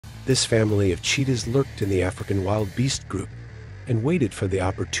This family of cheetahs lurked in the African wild beast group and waited for the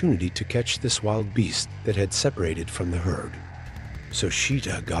opportunity to catch this wild beast that had separated from the herd. So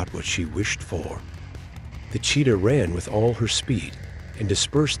Cheetah got what she wished for. The cheetah ran with all her speed and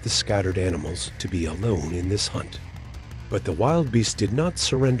dispersed the scattered animals to be alone in this hunt. But the wild beast did not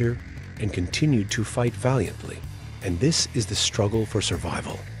surrender and continued to fight valiantly, and this is the struggle for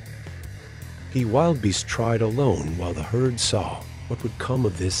survival. The wild beast tried alone while the herd saw what would come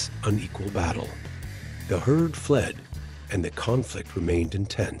of this unequal battle. The herd fled, and the conflict remained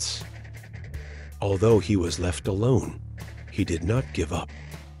intense. Although he was left alone, he did not give up,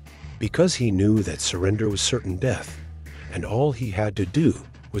 because he knew that surrender was certain death, and all he had to do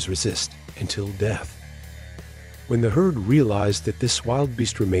was resist until death. When the herd realized that this wild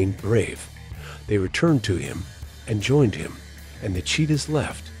beast remained brave, they returned to him and joined him, and the cheetahs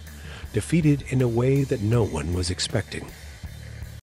left, defeated in a way that no one was expecting.